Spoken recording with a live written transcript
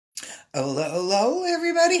Hola, hello,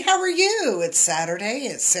 everybody. How are you? It's Saturday.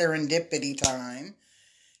 It's Serendipity time.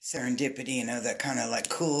 Serendipity, that kind of like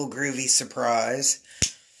cool, groovy surprise.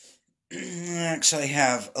 I actually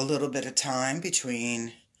have a little bit of time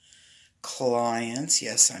between clients.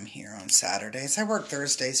 Yes, I'm here on Saturdays. I work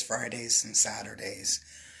Thursdays, Fridays, and Saturdays.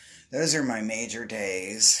 Those are my major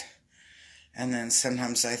days. And then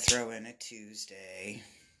sometimes I throw in a Tuesday,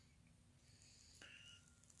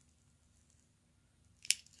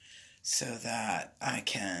 so that I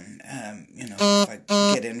can, if I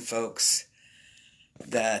get in folks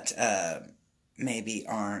that maybe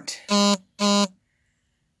aren't. Oh,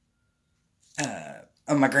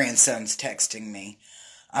 my grandson's texting me.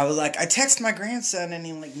 I text my grandson and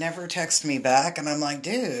he never texts me back, and I'm like,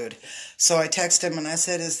 dude. So I text him and I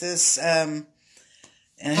said, is this, and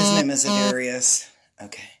his name is Adarius.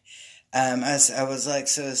 Okay. I was like,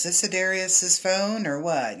 so is this Adarius's phone or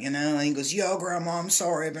what? And he goes, yo, Grandma, I'm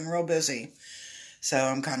sorry, I've been real busy. So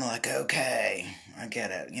I'm kind of like, okay, I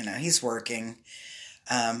get it. He's working.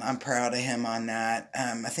 I'm proud of him on that.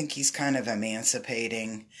 I think he's kind of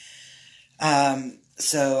emancipating.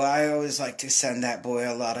 So I always like to send that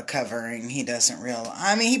boy a lot of covering. He doesn't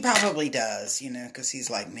he probably does, because he's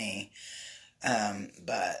like me.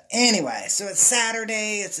 But anyway, so it's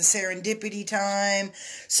Saturday, it's a serendipity time.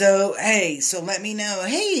 So, hey, so let me know.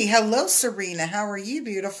 Hey, hello, Serena. How are you,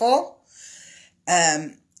 beautiful?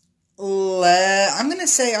 I'm going to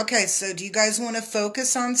say, okay, so do you guys want to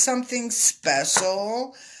focus on something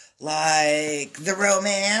special? Like the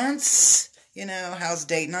romance? How's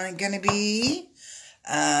date night going to be?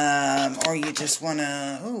 Or you just want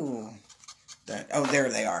to, there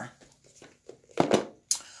they are.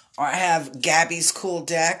 Or I have Gabby's cool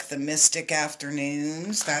deck, the Mystic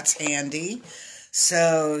Afternoons. That's handy.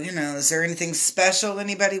 So, is there anything special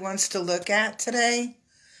anybody wants to look at today?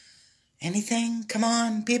 Anything? Come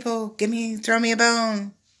on, people, throw me a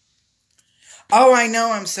bone. Oh, I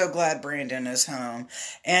know. I'm so glad Brandon is home,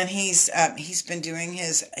 and he's been hanging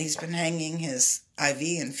his IV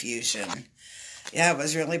infusion. Yeah, it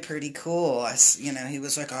was really pretty cool. He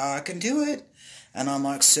was like, oh, I can do it, and I'm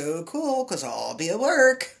like, so cool, because I'll be at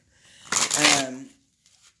work. And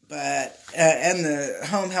the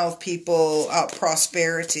home health people,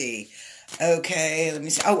 prosperity. Okay, let me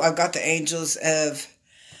see. Oh, I've got the angels of,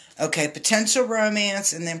 potential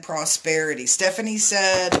romance and then prosperity. Stephanie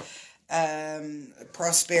said,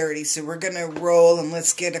 prosperity. So we're going to roll and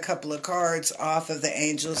let's get a couple of cards off of the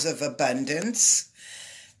angels of abundance,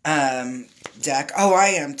 deck. Oh, I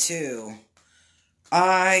am too.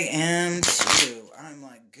 I'm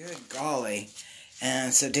like, good golly.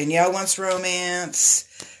 And so Danielle wants romance.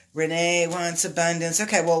 Renee wants abundance.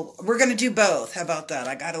 Okay, well, we're going to do both. How about that?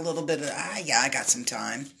 I got a little bit of, I got some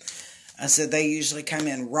time. I said they usually come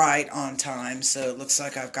in right on time, so it looks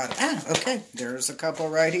like I've got, okay, there's a couple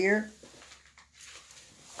right here.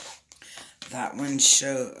 That one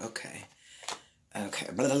okay. Blah,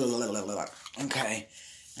 blah, blah, blah, blah. Okay,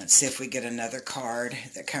 let's see if we get another card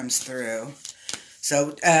that comes through.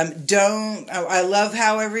 So, I love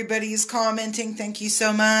how everybody's commenting. Thank you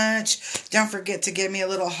so much. Don't forget to give me a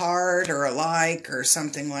little heart or a like or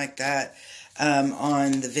something like that,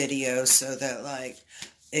 on the video so that,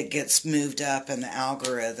 it gets moved up in the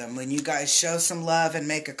algorithm. When you guys show some love and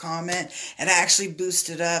make a comment, it actually boosts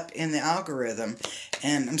it up in the algorithm.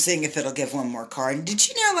 And I'm seeing if it'll give one more card. Did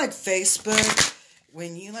you know, Facebook,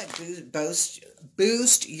 when you,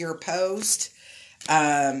 boost your post,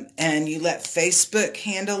 and you let Facebook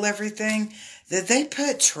handle everything, that they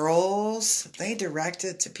put trolls, they direct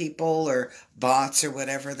it to people or bots or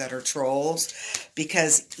whatever that are trolls,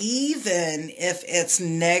 because even if it's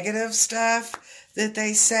negative stuff that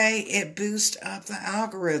they say, it boosts up the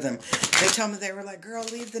algorithm. They told me, they were like, girl,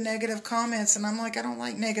 leave the negative comments, and I'm like, I don't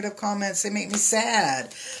like negative comments, they make me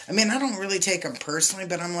sad. I don't really take them personally,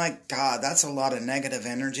 but I'm like, God, that's a lot of negative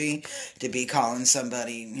energy to be calling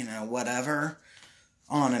somebody, whatever,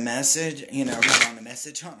 on a message, not on a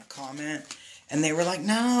message, on a comment. And they were like,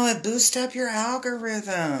 no, it boosts up your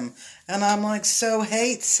algorithm. And I'm like, so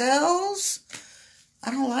hate sells? I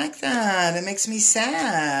don't like that. It makes me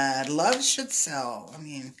sad. Love should sell.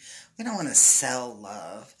 We don't want to sell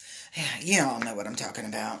love. Yeah, you all know what I'm talking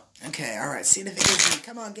about. Okay, all right, see if it gives me.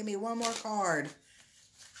 Come on, give me one more card.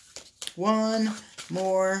 One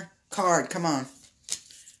more card. Come on.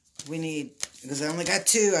 We need, because I only got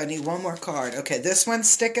two, I need one more card. Okay, this one's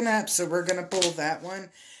sticking up, so we're going to pull that one,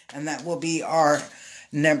 and that will be our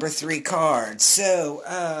number 3 card. So,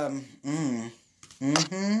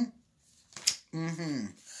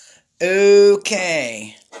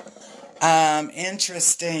 okay.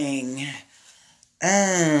 Interesting.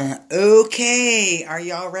 Okay. Are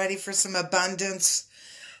y'all ready for some abundance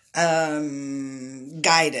guidance?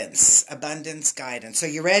 Abundance guidance. Are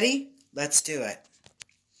you ready? Let's do it.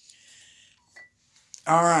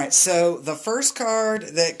 All right. So the first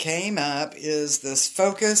card that came up is this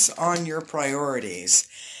focus on your priorities.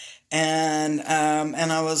 And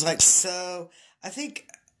I was like, so I think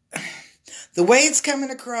the way it's coming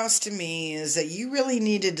across to me is that you really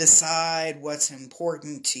need to decide what's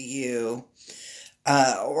important to you,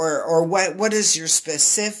 or what is your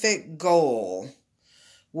specific goal?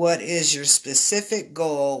 What is your specific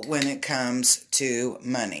goal when it comes to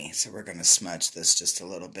money? So we're going to smudge this just a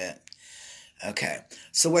little bit. Okay.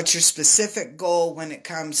 So what's your specific goal when it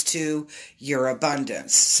comes to your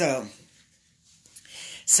abundance? So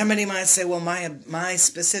somebody might say, well, my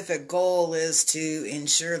specific goal is to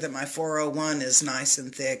ensure that my 401 is nice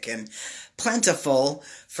and thick and plentiful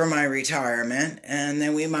for my retirement. And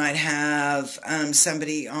then we might have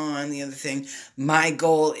somebody on the other thing. My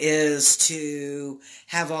goal is to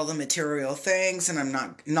have all the material things, and I'm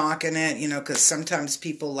not knocking it, because sometimes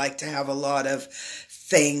people like to have a lot of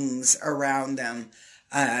things around them,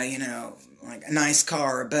 like a nice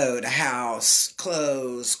car, a boat, a house,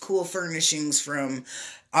 clothes, cool furnishings from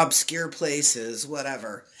obscure places,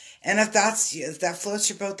 whatever. And if that floats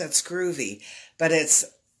your boat, that's groovy. But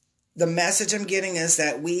the message I'm getting is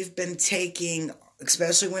that we've been taking,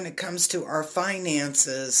 especially when it comes to our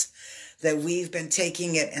finances, that we've been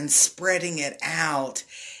taking it and spreading it out,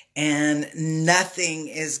 and nothing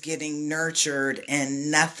is getting nurtured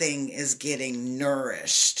and nothing is getting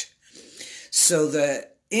nourished. So the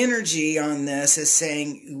energy on this is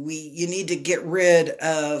saying you need to get rid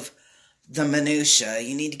of the minutia.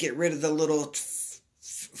 You need to get rid of the little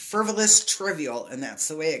frivolous trivial, and that's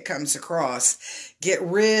the way it comes across. Get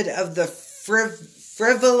rid of the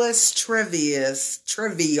frivolous trivials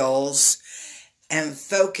and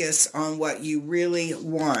focus on what you really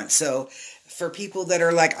want. So for people that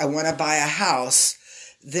are like, I want to buy a house,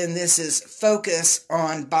 then this is focus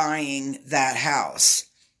on buying that house.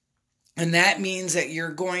 And that means that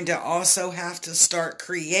you're going to also have to start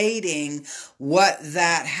creating what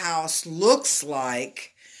that house looks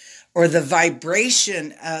like, or the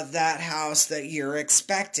vibration of that house that you're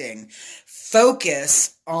expecting.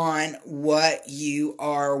 Focus on what you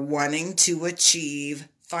are wanting to achieve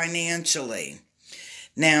financially.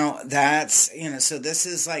 Now, that's, so this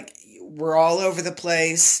is like, we're all over the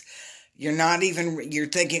place. You're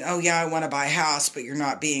thinking, oh yeah, I want to buy a house, but you're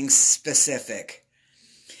not being specific.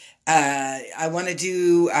 I want to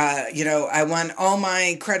do, I want all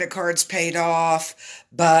my credit cards paid off,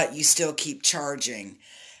 but you still keep charging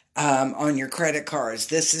on your credit cards.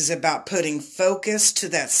 This is about putting focus to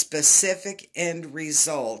that specific end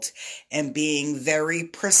result and being very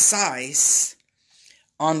precise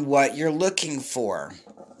on what you're looking for.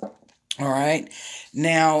 All right.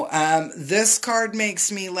 Now, this card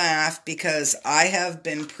makes me laugh because I have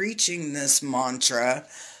been preaching this mantra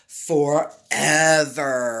forever.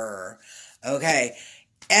 Okay.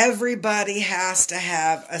 Everybody has to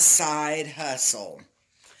have a side hustle.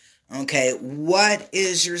 Okay. What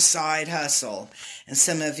is your side hustle? And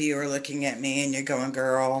some of you are looking at me and you're going,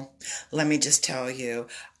 girl, let me just tell you,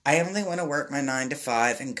 I only want to work my 9 to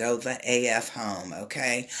 5 and go the AF home,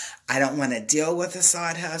 okay? I don't want to deal with a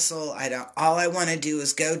side hustle. All I want to do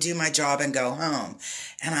is go do my job and go home.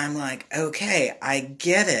 And I'm like, okay, I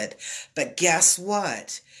get it. But guess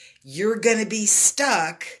what? You're going to be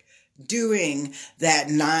stuck doing that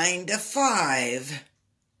 9 to 5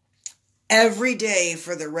 every day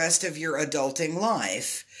for the rest of your adulting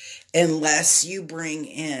life unless you bring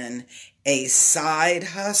in a side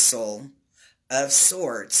hustle of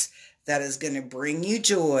sorts that is going to bring you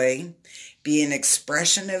joy, be an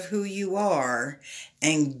expression of who you are,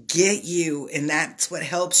 and get you, and that's what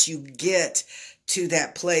helps you get to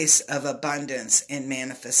that place of abundance and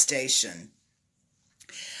manifestation.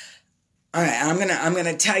 All right, I'm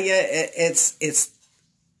gonna tell you,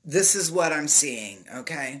 this is what I'm seeing.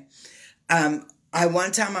 Okay,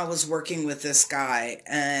 one time I was working with this guy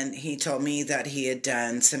and he told me that he had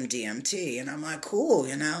done some DMT, and I'm like, cool,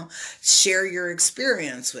 share your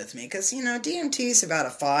experience with me. Cause DMT is about a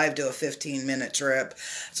 5 to 15 minute trip.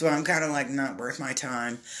 So I'm kind of like, not worth my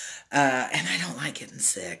time. And I don't like getting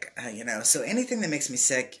sick, so anything that makes me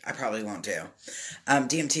sick, I probably won't do.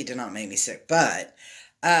 DMT did not make me sick, but,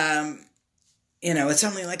 it's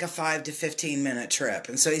only like a 5 to 15 minute trip.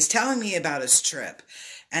 And so he's telling me about his trip.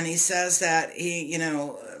 And he says that he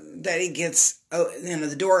gets,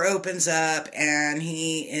 the door opens up and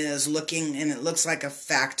he is looking and it looks like a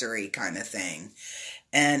factory kind of thing.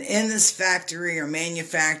 And in this factory or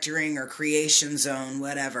manufacturing or creation zone,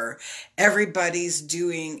 whatever, everybody's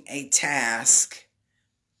doing a task.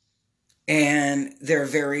 And they're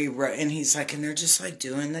and he's like, and they're just like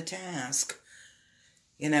doing the task.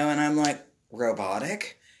 And I'm like,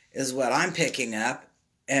 robotic is what I'm picking up.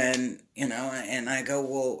 And, and I go,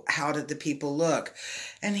 well, how did the people look?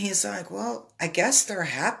 And he's like, well, I guess they're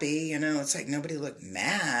happy. It's like nobody looked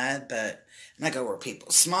mad, but, and I go, were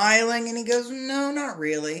people smiling? And he goes, no, not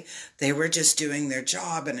really. They were just doing their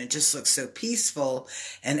job, and it just looked so peaceful,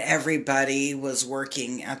 and everybody was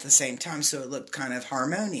working at the same time, so it looked kind of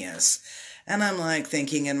harmonious. And I'm like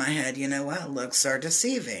thinking in my head, what? Looks are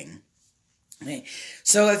deceiving.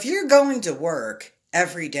 So if you're going to work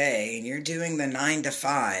every day and you're doing the 9 to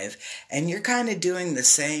 5 and you're kind of doing the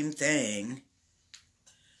same thing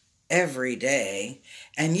every day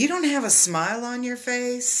and you don't have a smile on your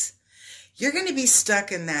face, you're going to be stuck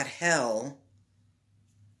in that hell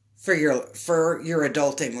for your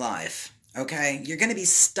adulting life. Okay? You're going to be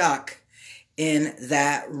stuck in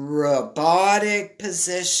that robotic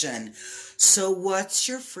position. So what's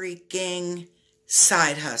your freaking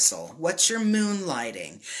side hustle? What's your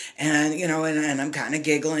moonlighting? And, and I'm kind of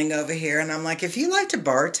giggling over here, and I'm like, if you like to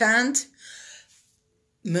bartend,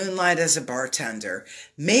 moonlight as a bartender.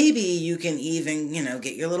 Maybe you can even,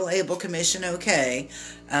 get your little able commission okay,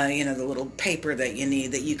 the little paper that you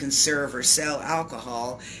need that you can serve or sell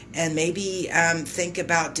alcohol, and maybe think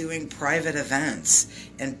about doing private events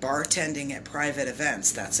and bartending at private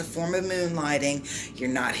events. That's a form of moonlighting. You're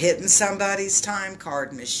not hitting somebody's time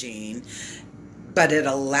card machine, but it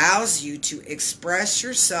allows you to express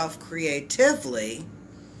yourself creatively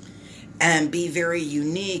and be very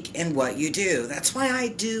unique in what you do. That's why I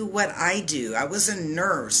do what I do. I was a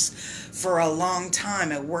nurse for a long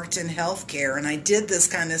time. I worked in healthcare, and I did this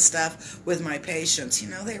kind of stuff with my patients.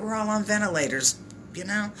 They were all on ventilators,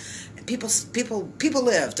 People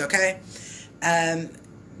lived, okay?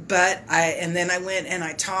 But then I went and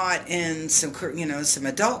I taught in some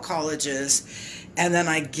adult colleges. And then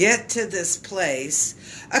I get to this place.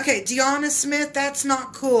 Okay, Deanna Smith, that's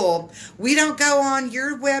not cool. We don't go on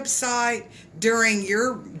your website during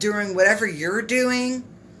whatever you're doing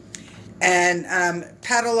and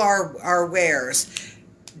peddle our wares.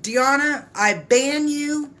 Deanna, I ban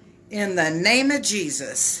you in the name of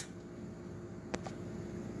Jesus.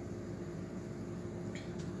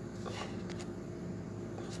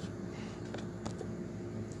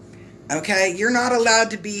 Okay, you're not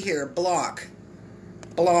allowed to be here. Block.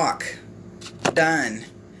 Done.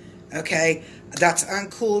 Okay, that's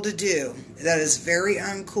uncool to do. That is very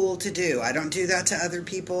uncool to do. I don't do that to other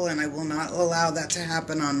people, and I will not allow that to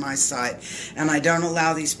happen on my site. And I don't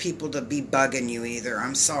allow these people to be bugging you either.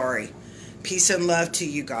 I'm sorry. Peace and love to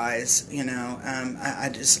you guys.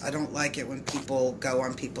 I don't like it when people go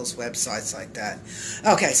on people's websites like that.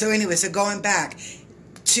 Okay, so anyway, so going back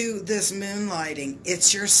to this moonlighting,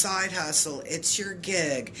 it's your side hustle, it's your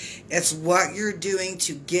gig, it's what you're doing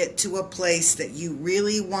to get to a place that you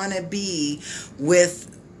really want to be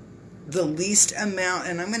with the least amount,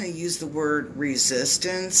 and I'm going to use the word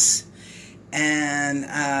resistance and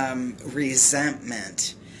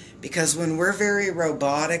resentment, because when we're very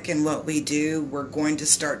robotic in what we do, we're going to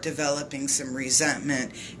start developing some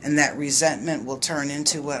resentment, and that resentment will turn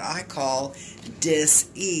into what I call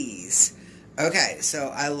dis-ease. Okay,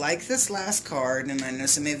 so I like this last card, and I know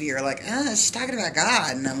some of you are like, she's talking about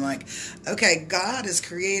God, and I'm like, okay, God is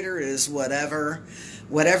creator, is whatever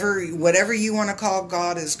you want to call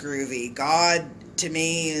God is groovy. God, to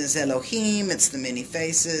me, is Elohim. It's the many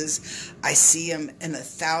faces. I see them in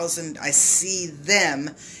 1,000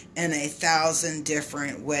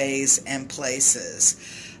 different ways and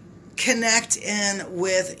places. Connect in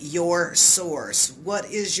with your source. What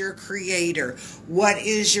is your creator? What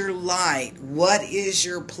is your light? What is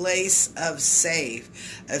your place of safety,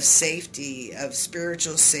 of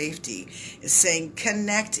spiritual safety? It's saying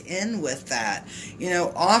connect in with that.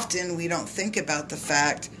 Often we don't think about the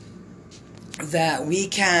fact that we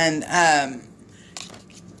can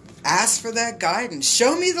ask for that guidance.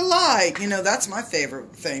 Show me the light. That's my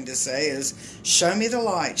favorite thing to say is, show me the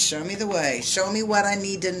light, show me the way, show me what I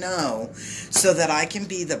need to know so that I can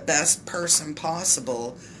be the best person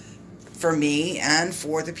possible for me and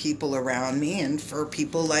for the people around me and for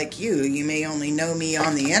people like you. You may only know me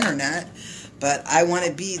on the internet, but I want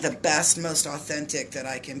to be the best, most authentic that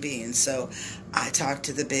I can be. And so I talk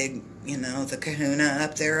to the big, the kahuna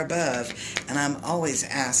up there above, and I'm always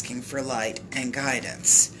asking for light and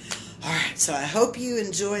guidance. All right, so I hope you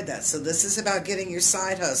enjoyed that. So this is about getting your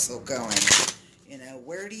side hustle going.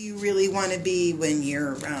 Where do you really want to be when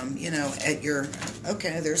you're, at your,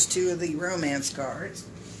 okay, there's 2 of the romance cards.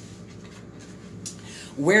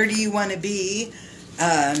 Where do you want to be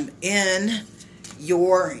in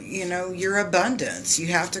your abundance? You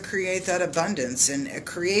have to create that abundance, and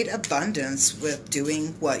create abundance with doing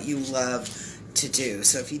what you love to do.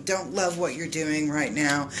 So if you don't love what you're doing right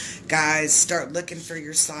now, guys, start looking for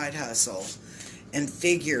your side hustle. And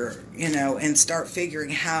and start figuring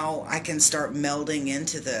how I can start melding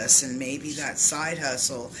into this. And maybe that side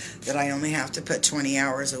hustle that I only have to put 20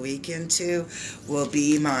 hours a week into will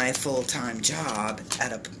be my full-time job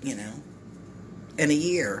in a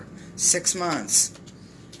year, 6 months.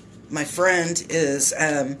 My friend is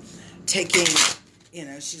taking,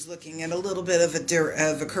 she's looking at a little bit of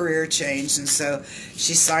a career change, and so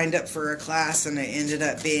she signed up for a class, and it ended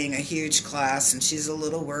up being a huge class, and she's a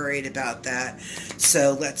little worried about that.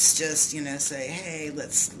 So let's just, say, hey,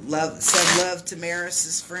 send love to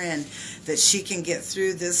Maris's friend, that she can get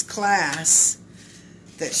through this class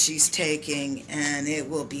that she's taking, and it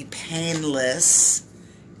will be painless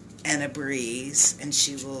and a breeze, and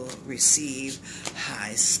she will receive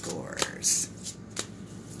high scores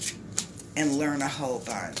and learn a whole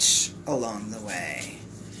bunch along the way.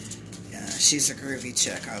 Yeah, she's a groovy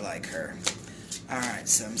chick. I like her. Alright,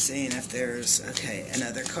 so I'm seeing if there's, okay,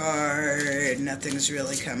 another card. Nothing's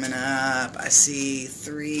really coming up. I see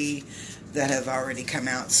 3 that have already come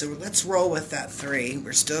out. So let's roll with that 3.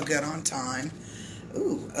 We're still good on time.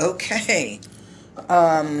 Ooh, okay.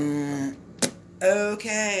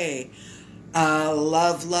 Okay.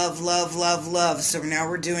 Love, love, love, love, love. So now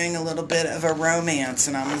we're doing a little bit of a romance,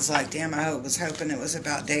 and I was like, damn, I was hoping it was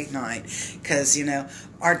about date night, because,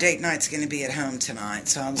 our date night's going to be at home tonight.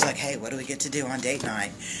 So I was like, hey, what do we get to do on date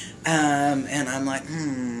night? And I'm like,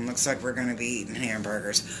 looks like we're going to be eating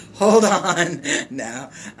hamburgers. Hold on. No,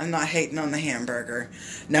 I'm not hating on the hamburger.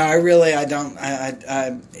 No, I don't.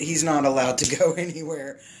 He's not allowed to go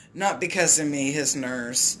anywhere. Not because of me, his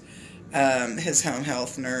nurse. His home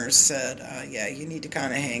health nurse said, yeah, you need to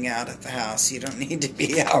kind of hang out at the house. You don't need to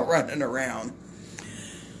be out running around.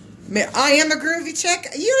 I am a groovy chick.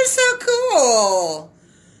 You are so cool.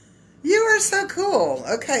 You are so cool.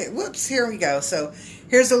 Okay, whoops, here we go. So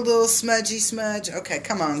here's a little smudgy smudge. Okay,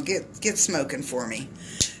 come on, get smoking for me.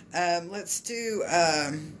 Let's do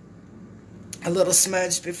a little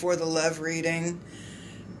smudge before the love reading.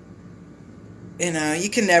 You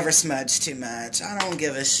can never smudge too much. I don't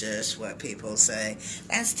give a shish what people say.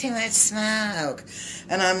 That's too much smoke.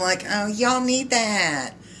 And I'm like, oh, y'all need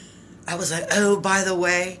that. I was like, oh, by the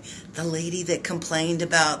way, the lady that complained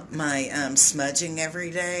about my smudging every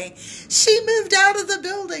day, she moved out of the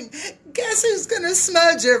building. Guess who's going to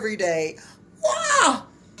smudge every day? Wow!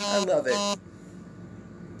 I love it.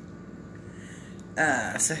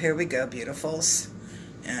 So here we go, beautifuls.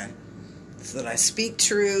 And so that I speak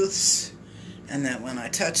truths, and that when I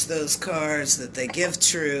touch those cards, that they give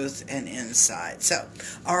truth and insight. So,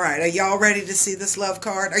 all right, are y'all ready to see this love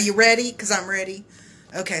card? Are you ready? Because I'm ready.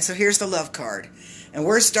 Okay, so here's the love card. And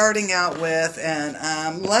we're starting out with, and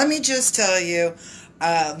let me just tell you,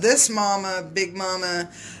 this mama, big mama,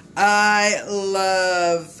 I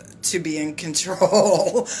love to be in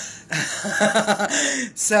control.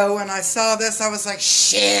 So when I saw this, I was like,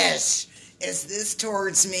 shish, is this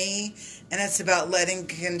towards me? And it's about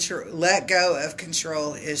let go of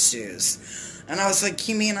control issues. And I was like,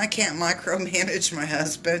 you mean I can't micromanage my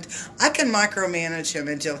husband? I can micromanage him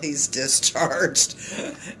until he's discharged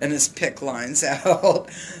and his pick lines out.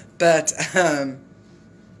 But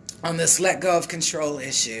on this let go of control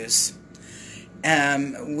issues,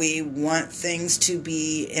 we want things to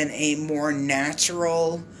be in a more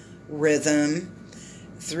natural rhythm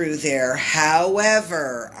through there.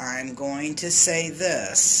 However, I'm going to say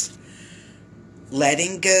this.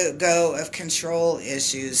 Letting go of control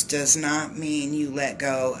issues does not mean you let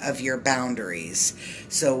go of your boundaries.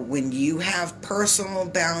 So when you have personal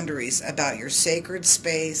boundaries about your sacred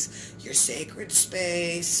space,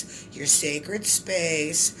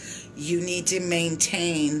 you need to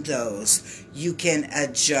maintain those. You can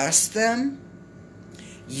adjust them.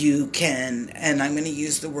 You can, and I'm going to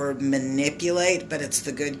use the word manipulate, but it's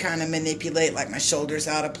the good kind of manipulate, like my shoulder's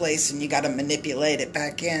out of place and you got to manipulate it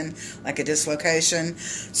back in, like a dislocation.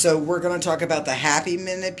 So we're going to talk about the happy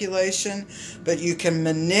manipulation, but you can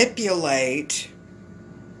manipulate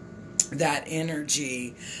that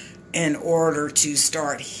energy in order to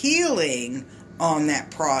start healing on that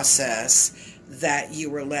process that you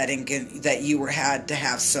were had to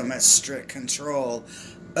have so much strict control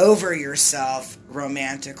over yourself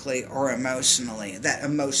romantically or emotionally. That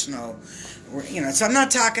emotional So I'm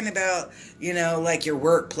not talking about, like your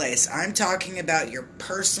workplace. I'm talking about your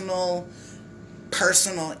personal,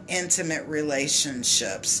 intimate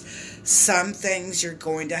relationships. Some things you're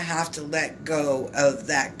going to have to let go of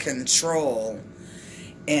that control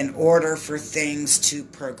in order for things to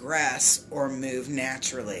progress or move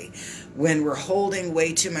naturally. When we're holding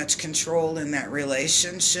way too much control in that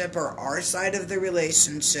relationship or our side of the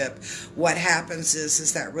relationship, what happens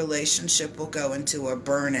is that relationship will go into a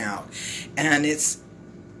burnout. And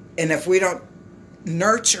if we don't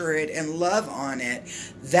nurture it and love on it,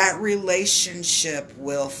 that relationship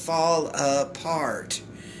will fall apart.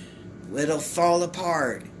 It'll fall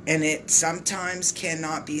apart. And it sometimes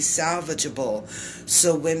cannot be salvageable.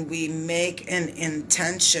 So when we make an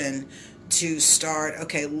intention to start,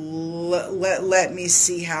 okay, let me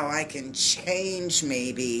see how I can change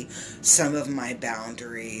maybe some of my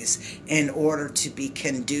boundaries in order to be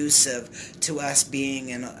conducive to us being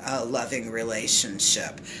in a loving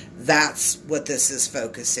relationship. That's what this is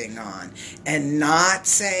focusing on. And not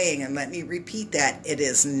saying, and let me repeat that, it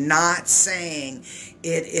is not saying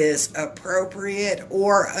it is appropriate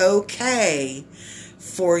or okay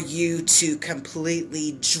for you to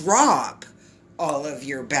completely drop all of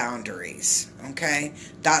your boundaries, okay?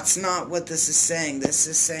 That's not what this is saying. This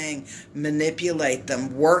is saying manipulate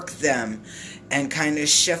them, work them, and kind of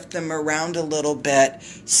shift them around a little bit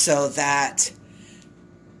so that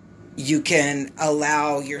you can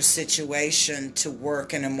allow your situation to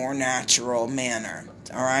work in a more natural manner,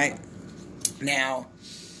 all right? Now,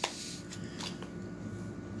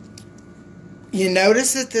 you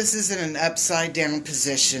notice that this is in an upside down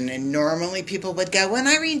position, and normally people would go, when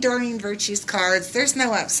I read Doreen Virtue's cards, there's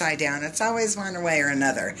no upside down. It's always one way or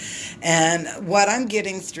another. And what I'm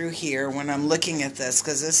getting through here when I'm looking at this,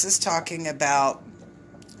 because this is talking about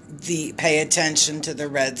pay attention to the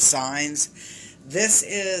red signs. This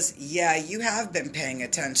is, you have been paying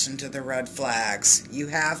attention to the red flags. You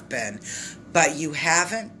have been. But you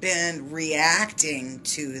haven't been reacting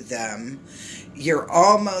to them. You're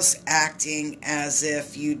almost acting as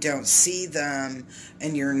if you don't see them,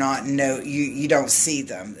 and you don't see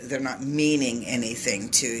them. They're not meaning anything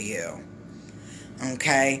to you.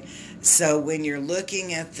 Okay? So when you're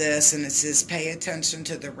looking at this and it says pay attention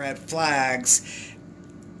to the red flags,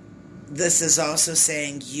 this is also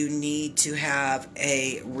saying you need to have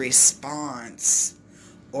a response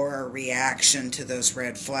or a reaction to those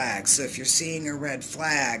red flags. So if you're seeing a red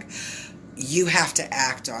flag, you have to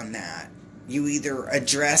act on that. You either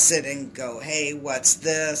address it and go, hey, what's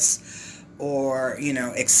this? Or,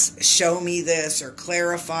 show me this or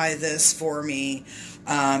clarify this for me.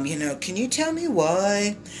 Can you tell me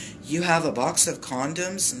why you have a box of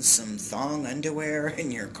condoms and some thong underwear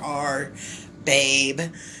in your car, babe?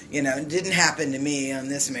 It didn't happen to me on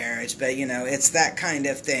this marriage, but, it's that kind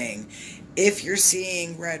of thing. If you're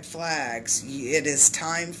seeing red flags, it is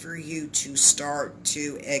time for you to start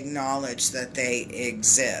to acknowledge that they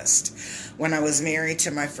exist. When I was married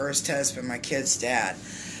to my first husband, my kid's dad,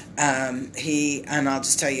 and I'll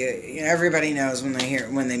just tell you, everybody knows when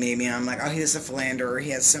they meet me, I'm like, oh, he's a philanderer.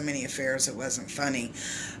 He has so many affairs, it wasn't funny.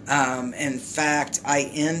 In fact,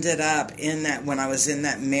 I ended up when I was in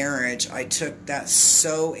that marriage, I took that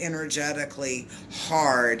so energetically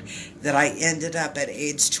hard that I ended up at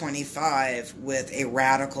age 25 with a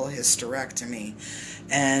radical hysterectomy.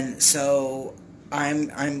 And so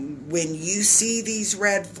when you see these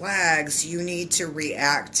red flags, you need to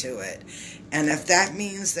react to it. And if that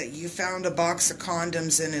means that you found a box of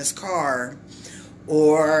condoms in his car,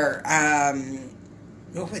 or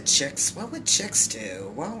what would chicks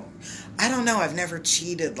do? Well, I don't know. I've never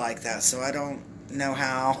cheated like that, so I don't know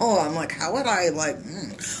how. I'm like, how would I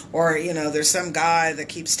Or, there's some guy that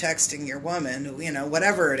keeps texting your woman,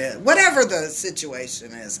 whatever it is, whatever the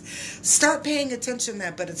situation is. Start paying attention to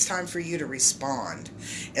that, but it's time for you to respond.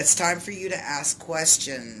 It's time for you to ask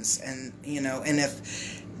questions, and, and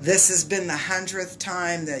if this has been the 100th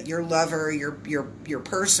time that your lover, your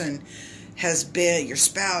person has been, your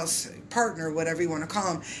spouse, partner, whatever you want to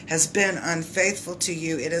call them, has been unfaithful to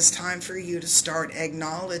you, it is time for you to start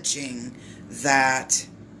acknowledging that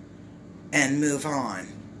and move on.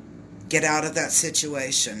 Get out of that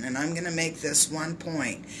situation. And I'm going to make this one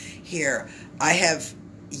point here. I have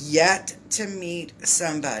yet to meet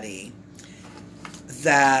somebody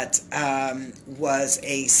that was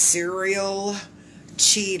a serial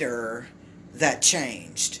cheater that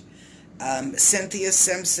changed. Cynthia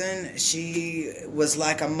Simpson, she was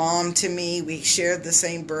like a mom to me. We shared the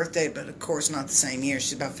same birthday, but of course not the same year.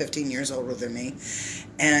 She's about 15 years older than me.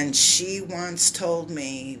 And she once told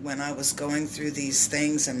me when I was going through these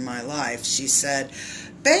things in my life, she said,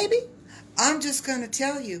 baby, I'm just going to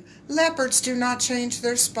tell you, leopards do not change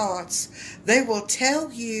their spots. They will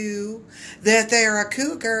tell you that they're a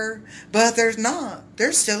cougar, but they're not.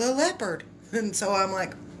 They're still a leopard. And so I'm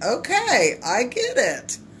like, okay, I get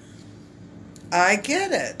it. I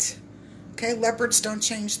get it. Okay, leopards don't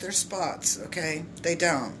change their spots, okay? They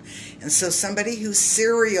don't. And so somebody who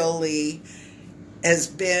serially has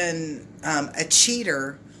been a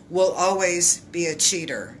cheater will always be a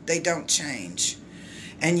cheater. They don't change.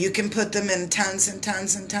 And you can put them in tons and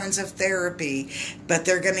tons and tons of therapy, but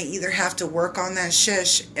they're going to either have to work on that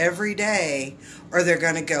shish every day, or they're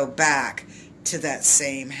going to go back to that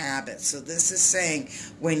same habit. So this is saying,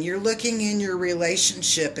 when you're looking in your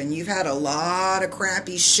relationship and you've had a lot of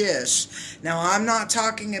crappy shish, now I'm not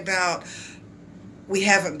talking about we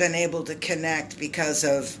haven't been able to connect because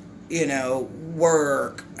of,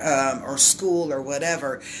 work or school or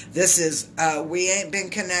whatever. This is, we ain't been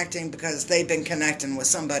connecting because they've been connecting with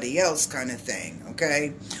somebody else kind of thing,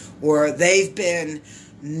 okay? Or they've been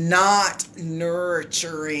not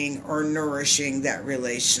nurturing or nourishing that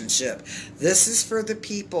relationship. This is for the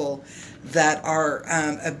people that are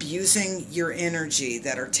abusing your energy,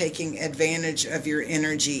 that are taking advantage of your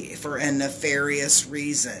energy for a nefarious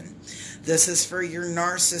reason. This is for your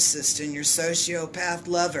narcissist and your sociopath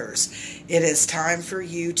lovers. It is time for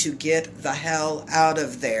you to get the hell out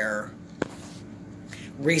of there.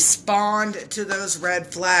 Respond to those red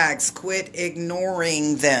flags. Quit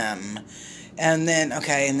ignoring them. And then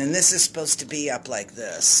this is supposed to be up like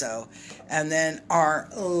this. So, and then our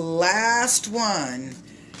last one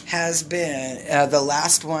has been, the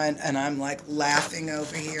last one, and I'm like laughing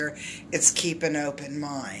over here, it's keep an open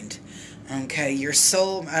mind. Okay, your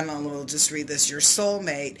soul, and we'll just read this. Your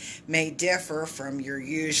soulmate may differ from your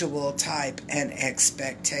usual type and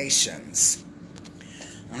expectations.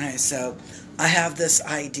 Okay, so I have this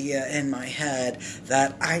idea in my head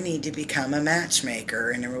that I need to become a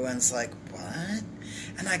matchmaker, and everyone's like, what?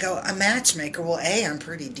 And I go, a matchmaker? Well, I'm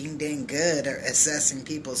pretty dang good at assessing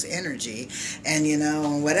people's energy. And,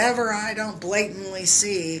 whatever I don't blatantly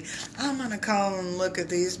see, I'm going to call and look at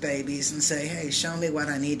these babies and say, hey, show me what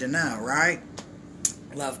I need to know, right?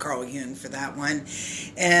 Love Carl Jung for that one.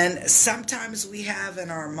 And sometimes we have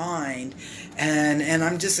in our mind, and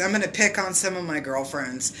I'm going to pick on some of my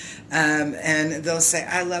girlfriends, and they'll say,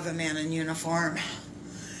 I love a man in uniform.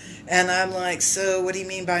 And I'm like, so what do you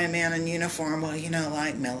mean by a man in uniform? Well,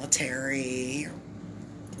 like military,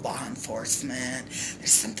 law enforcement.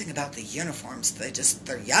 There's something about the uniforms.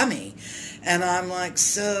 They're yummy. And I'm like,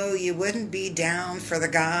 so you wouldn't be down for the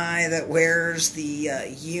guy that wears the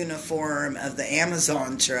uniform of the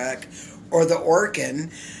Amazon truck or the Orkin,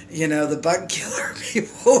 the bug killer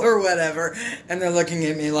people or whatever. And they're looking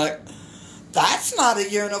at me like, that's not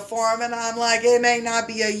a uniform. And I'm like, it may not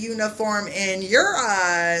be a uniform in your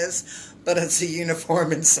eyes, but it's a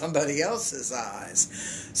uniform in somebody else's eyes.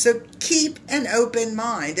 So keep an open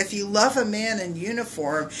mind. If you love a man in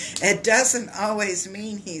uniform, it doesn't always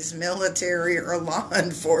mean he's military or law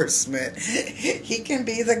enforcement. He can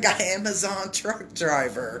be the guy Amazon truck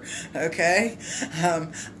driver, okay?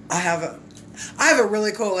 I have a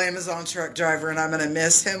really cool Amazon truck driver, and I'm going to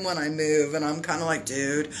miss him when I move. And I'm kind of like,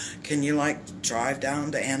 dude, can you drive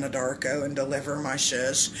down to Anadarko and deliver my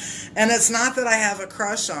shish? And it's not that I have a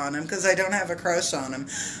crush on him, because I don't have a crush on him,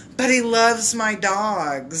 but he loves my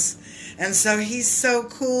dogs. And so he's so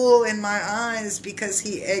cool in my eyes because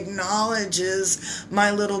he acknowledges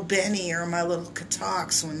my little Benny or my little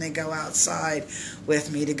Kataks when they go outside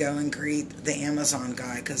with me to go and greet the Amazon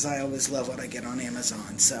guy, because I always love what I get on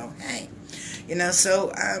Amazon. So, hey,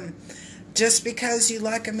 just because you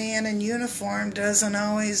like a man in uniform doesn't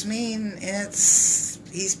always mean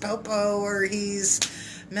he's popo or he's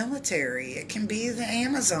military. It can be the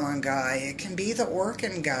Amazon guy. It can be the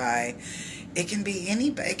Orkin guy. It can be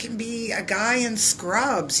anybody. It can be a guy in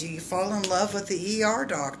scrubs. You fall in love with the ER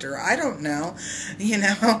doctor. I don't know.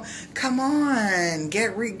 Come on.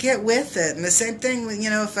 Get with it. And the same thing with,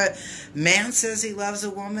 if a man says he loves a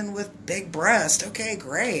woman with big breasts, okay,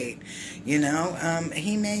 great. He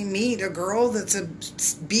may meet a girl that's a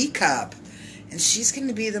B cup, and she's going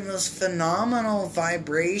to be the most phenomenal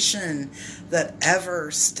vibration that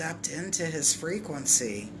ever stepped into his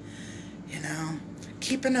frequency.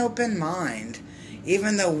 Keep an open mind.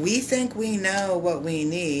 Even though we think we know what we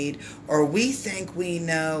need, or we think we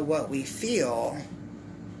know what we feel,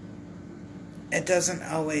 it doesn't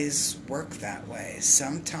always work that way.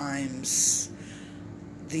 Sometimes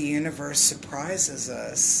the universe surprises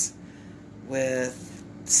us with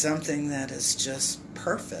something that is just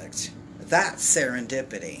perfect. That's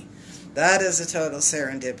serendipity. That is a total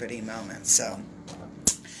serendipity moment. So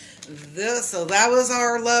So that was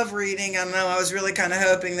our love reading. I know I was really kind of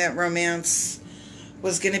hoping that romance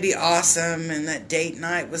was going to be awesome and that date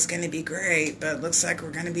night was going to be great, but it looks like we're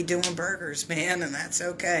going to be doing burgers, man, and that's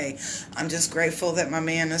okay. I'm just grateful that my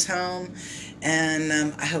man is home, and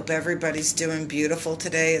I hope everybody's doing beautiful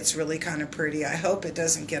today. It's really kind of pretty. I hope it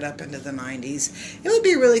doesn't get up into the 90s. It would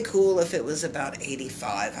be really cool if it was about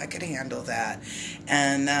 85. I could handle that,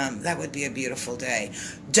 and that would be a beautiful day.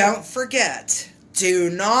 Don't forget, do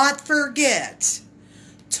not forget,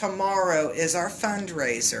 tomorrow is our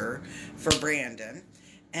fundraiser for Brandon.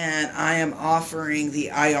 And I am offering the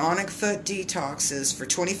Ionic Foot Detoxes for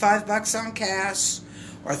 $25 on cash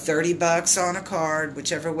or $30 on a card,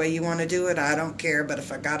 whichever way you want to do it. I don't care, but if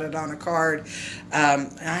I got it on a card, I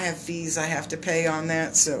have fees I have to pay on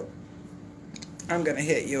that, so I'm going to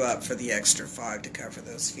hit you up for the extra $5 to cover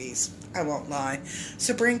those fees. I won't lie.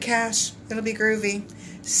 So bring cash. It'll be groovy.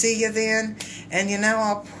 See you then. And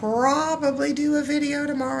I'll probably do a video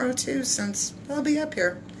tomorrow too, since I'll be up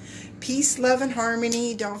here. Peace, love, and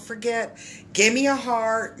harmony. Don't forget, give me a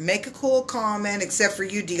heart, make a cool comment, except for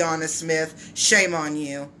you, Deanna Smith. Shame on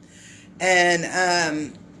you.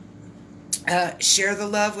 And share the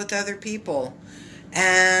love with other people.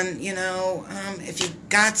 And, if you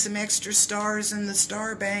got some extra stars in the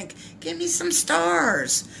star bank, give me some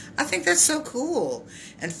stars. I think that's so cool.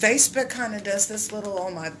 And Facebook kind of does this little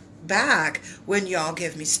on my back when y'all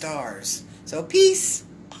give me stars. So peace.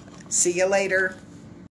 See you later.